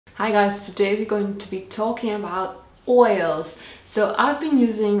Hi guys, today we're going to be talking about oils. So I've been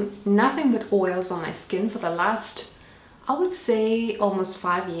using nothing but oils on my skin for the last, I would say, almost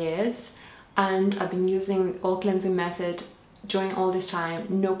 5 years, and I've been using oil cleansing method during all this time.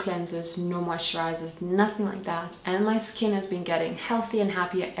 No cleansers, no moisturizers, nothing like that, and my skin has been getting healthier and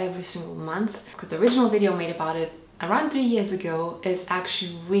happier every single month, because the original video I made about it around 3 years ago is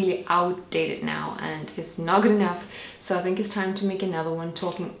actually really outdated now and it's not good enough. So I think it's time to make another one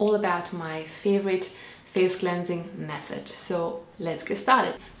talking all about my favorite face cleansing method. So let's get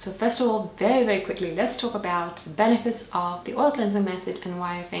started. So first of all, very quickly, let's talk about the benefits of the oil cleansing method and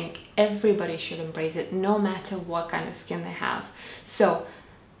why I think everybody should embrace it, no matter what kind of skin they have. So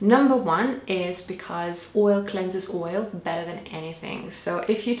number one is because oil cleanses oil better than anything. So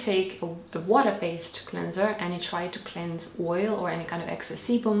if you take a water-based cleanser and you try to cleanse oil or any kind of excess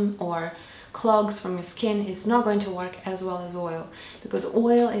sebum or clogs from your skin, it's not going to work as well as oil, because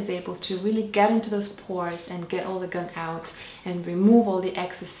oil is able to really get into those pores and get all the gunk out and remove all the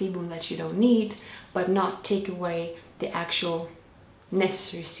excess sebum that you don't need, but not take away the actual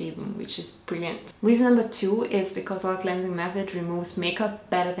necessary sebum, which is brilliant. Reason number two is because oil cleansing method removes makeup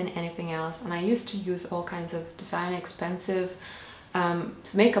better than anything else, and I used to use all kinds of designer expensive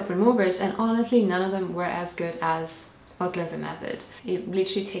makeup removers, and honestly none of them were as good as oil cleansing method. It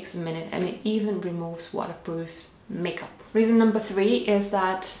literally takes a minute and it even removes waterproof makeup. Reason number three is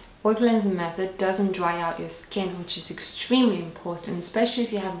that oil cleansing method doesn't dry out your skin, which is extremely important, especially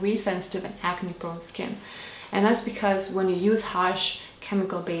if you have really sensitive and acne prone skin. And that's because when you use harsh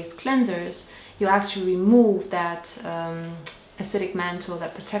chemical-based cleansers, you actually remove that acidic mantle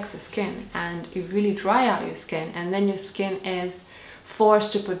that protects your skin, and you really dry out your skin, and then your skin is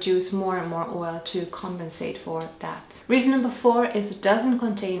forced to produce more and more oil to compensate for that. Reason number four is it doesn't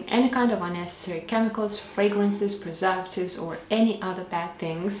contain any kind of unnecessary chemicals, fragrances, preservatives, or any other bad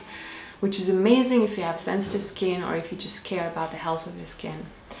things, which is amazing if you have sensitive skin or if you just care about the health of your skin.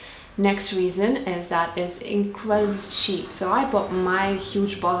 Next reason is that it's incredibly cheap. So I bought my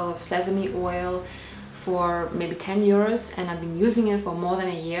huge bottle of sesame oil for maybe 10 euros, and I've been using it for more than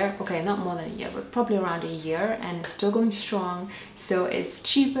a year. Okay, not more than a year, but probably around a year, and it's still going strong. So it's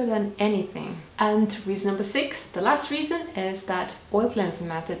cheaper than anything. And reason number six, the last reason, is that oil cleansing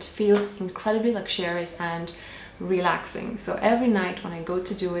method feels incredibly luxurious and relaxing. So every night when I go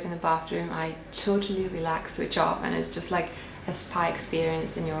to do it in the bathroom, I totally relax, switch off, and it's just like a spa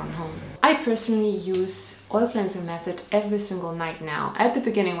experience in your own home. I personally use oil cleansing method every single night now. At the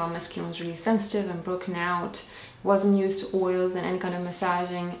beginning, while my skin was really sensitive and broken out, wasn't used to oils and any kind of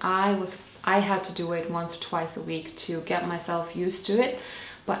massaging, I had to do it once or twice a week to get myself used to it.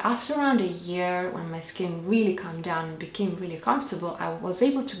 But after around a year, when my skin really calmed down and became really comfortable, I was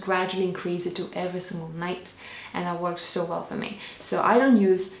able to gradually increase it to every single night, and that works so well for me. So I don't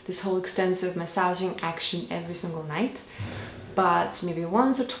use this whole extensive massaging action every single night, but maybe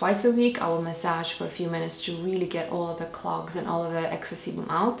once or twice a week I will massage for a few minutes to really get all of the clogs and all of the excess sebum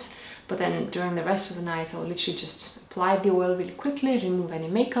out. But then during the rest of the night, I'll literally just apply the oil really quickly, remove any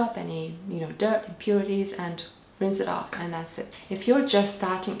makeup, any dirt, impurities, and rinse it off, and that's it. If you're just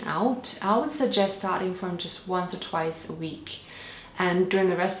starting out, I would suggest starting from just once or twice a week, and during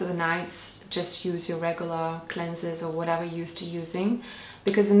the rest of the nights just use your regular cleansers or whatever you're used to using,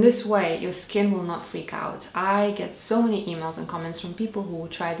 because in this way your skin will not freak out. I get so many emails and comments from people who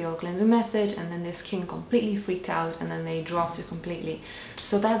try the oil cleansing method and then their skin completely freaked out and then they dropped it completely.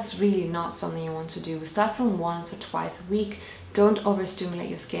 So that's really not something you want to do. Start from once or twice a week. Don't overstimulate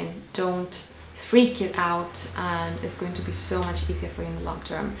your skin, don't freak it out, and it's going to be so much easier for you in the long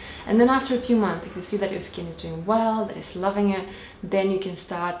term. And then after a few months, if you see that your skin is doing well, that it's loving it, then you can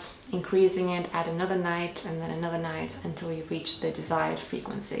start increasing it, add another night and then another night until you reach the desired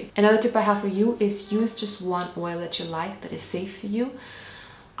frequency. Another tip I have for you is use just one oil that you like, that is safe for you.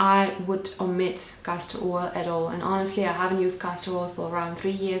 I would omit castor oil at all, and honestly I haven't used castor oil for around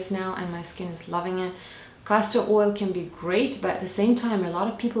 3 years now and my skin is loving it. Castor oil can be great, but at the same time a lot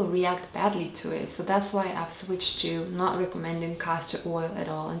of people react badly to it, so that's why I've switched to not recommending castor oil at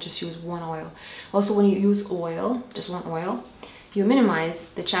all and just use one oil. Also, when you use oil, just one oil, you minimize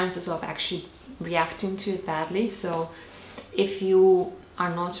the chances of actually reacting to it badly. So if you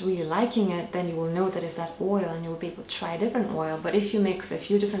are not really liking it, then you will know that it's that oil and you'll be able to try a different oil. But if you mix a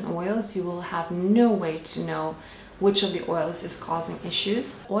few different oils, you will have no way to know which of the oils is causing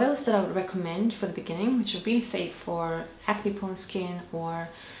issues. Oils that I would recommend for the beginning, which are really safe for acne prone skin or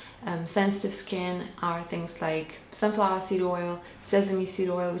sensitive skin, are things like sunflower seed oil, sesame seed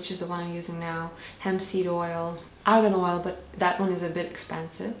oil, which is the one I'm using now, hemp seed oil, argan oil, but that one is a bit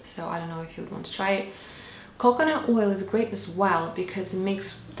expensive, so I don't know if you would want to try it. Coconut oil is great as well because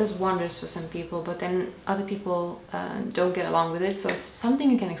it does wonders for some people, but then other people don't get along with it. So it's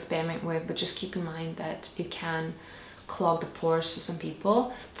something you can experiment with, but just keep in mind that it can clog the pores for some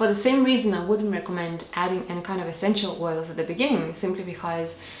people. For the same reason, I wouldn't recommend adding any kind of essential oils at the beginning, simply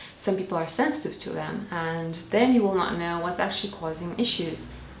because some people are sensitive to them, and then you will not know what's actually causing issues,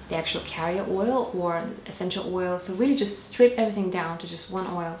 the actual carrier oil or essential oil. So really just strip everything down to just one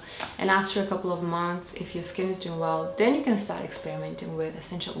oil, and after a couple of months, if your skin is doing well, then you can start experimenting with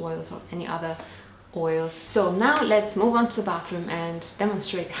essential oils or any other oils. So now let's move on to the bathroom and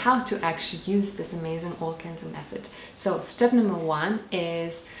demonstrate how to actually use this amazing oil cleansing method. So step number 1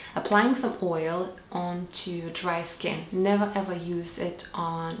 is applying some oil onto dry skin. Never ever use it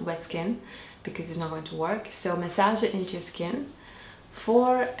on wet skin because it's not going to work. So massage it into your skin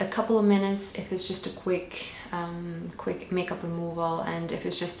for a couple of minutes if it's just a quick makeup removal, and if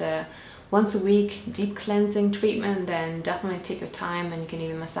it's just a once a week deep cleansing treatment, then definitely take your time, and you can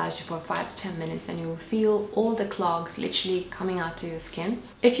even massage it for 5 to 10 minutes and you'll feel all the clogs literally coming out to your skin.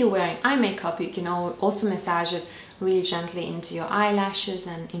 If you're wearing eye makeup, you can also massage it really gently into your eyelashes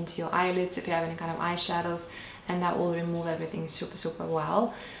and into your eyelids if you have any kind of eyeshadows, and that will remove everything super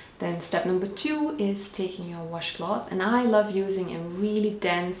well. Then step number 2 is taking your washcloth, and I love using a really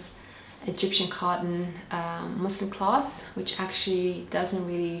dense Egyptian cotton muslin cloth, which actually doesn't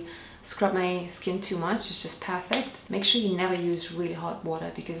really scrub my skin too much. It's just perfect. Make sure you never use really hot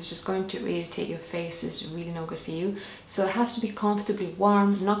water because it's just going to irritate your face. It's really no good for you. So it has to be comfortably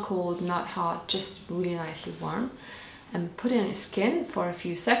warm, not cold, not hot, just really nicely warm. And put it on your skin for a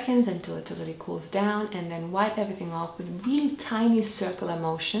few seconds until it totally cools down, and then wipe everything off with really tiny circular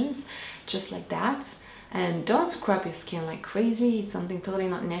motions, just like that. And don't scrub your skin like crazy. It's something totally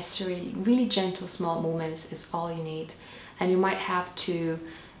not necessary. Really gentle small movements is all you need. And you might have to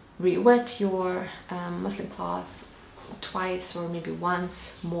re-wet your muslin cloth twice or maybe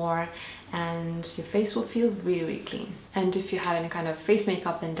once more, and your face will feel really clean. And if you have any kind of face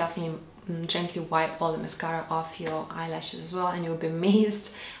makeup, then definitely gently wipe all the mascara off your eyelashes as well, and you'll be amazed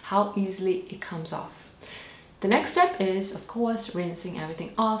how easily it comes off. The next step is, of course, rinsing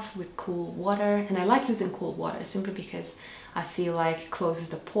everything off with cool water, and I like using cool water simply because I feel like it closes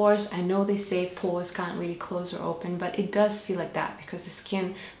the pores. I know they say pores can't really close or open, but it does feel like that because the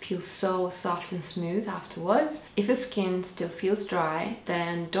skin feels so soft and smooth afterwards. If your skin still feels dry,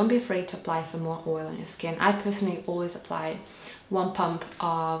 then don't be afraid to apply some more oil on your skin. I personally always apply 1 pump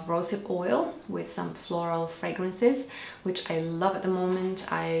of rosehip oil with some floral fragrances, which I love at the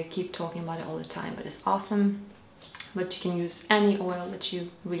moment. I keep talking about it all the time, but it's awesome. But you can use any oil that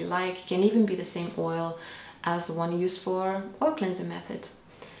you really like. It can even be the same oil as the one you use for oil cleansing method.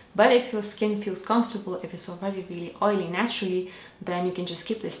 But if your skin feels comfortable, if it's already really oily naturally, then you can just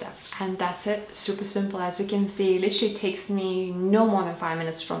skip this step. And that's it, super simple. As you can see, it literally takes me no more than 5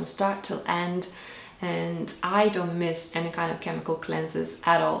 minutes from start till end, and I don't miss any kind of chemical cleanses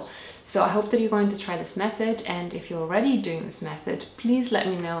at all. So I hope that you're going to try this method, and if you're already doing this method, please let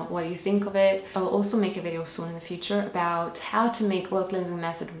me know what you think of it. I'll also make a video soon in the future about how to make oil cleansing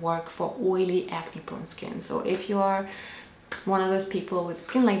method work for oily, acne prone skin. So if you are one of those people with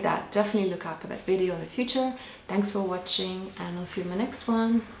skin like that, definitely look out for that video in the future. Thanks for watching, and I'll see you in my next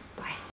one. Bye.